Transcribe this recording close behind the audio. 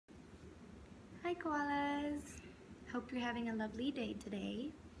Hi koalas! Hope you're having a lovely day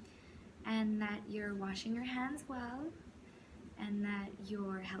today and that you're washing your hands well and that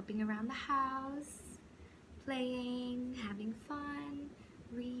you're helping around the house, playing, having fun,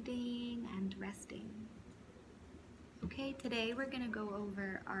 reading, and resting. Okay, today we're going to go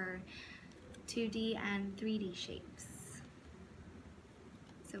over our 2D and 3D shapes.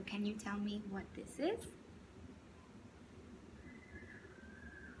 So can you tell me what this is?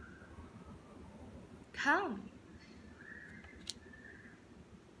 Cone.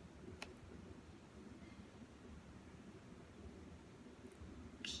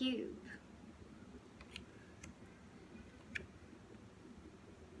 Cube.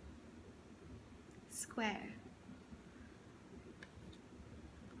 Square.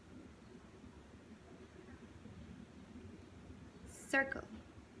 Circle.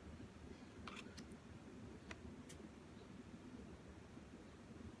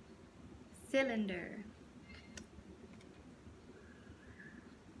 Cylinder.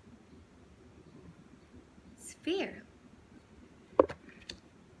 Sphere.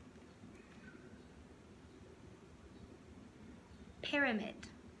 Pyramid.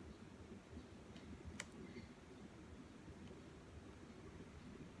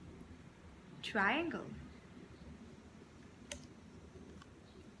 Triangle.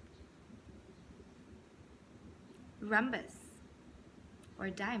 Rhombus or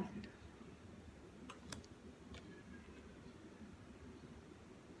diamond.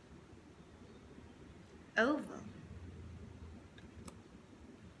 Oval.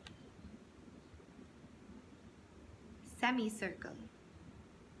 Semicircle.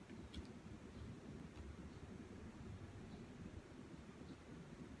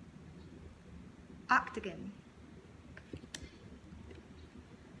 Octagon.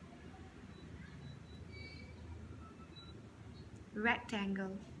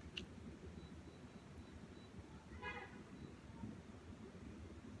 Rectangle.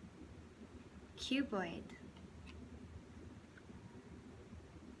 Cuboid.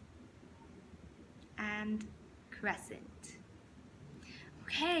 And crescent.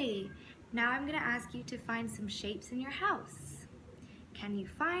 Okay, now I'm going to ask you to find some shapes in your house. Can you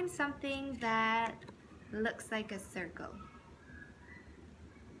find something that looks like a circle?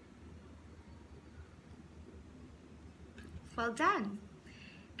 Well done.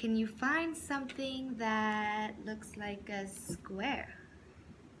 Can you find something that looks like a square?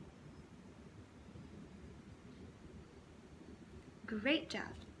 Great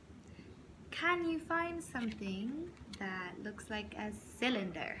job. Can you find something that looks like a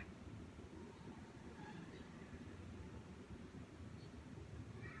cylinder?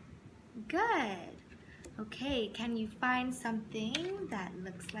 Good. Okay, can you find something that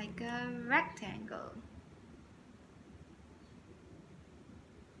looks like a rectangle?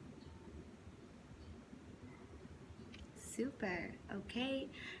 Super. Okay,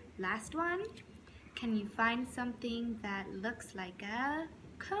 last one. Can you find something that looks like a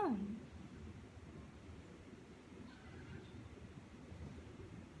cone?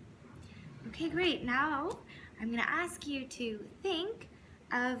 Okay, great. Now I'm going to ask you to think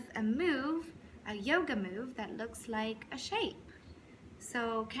of a move, a yoga move that looks like a shape.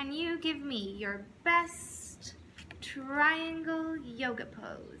 So can you give me your best triangle yoga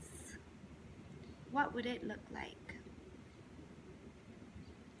pose? What would it look like?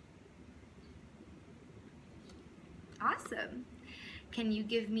 Awesome. Can you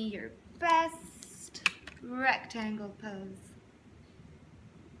give me your best rectangle pose?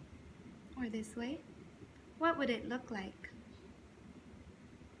 Or this way? What would it look like?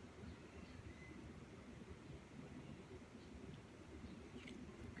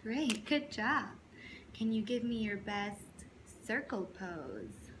 Great, good job. Can you give me your best circle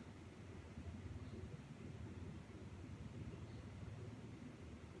pose?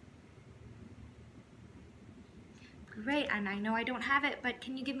 Great, and I know I don't have it, but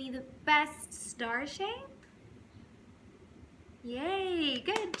can you give me the best star shape? Yay,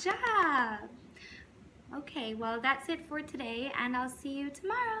 good job. Okay, well that's it for today, and I'll see you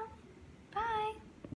tomorrow. Bye.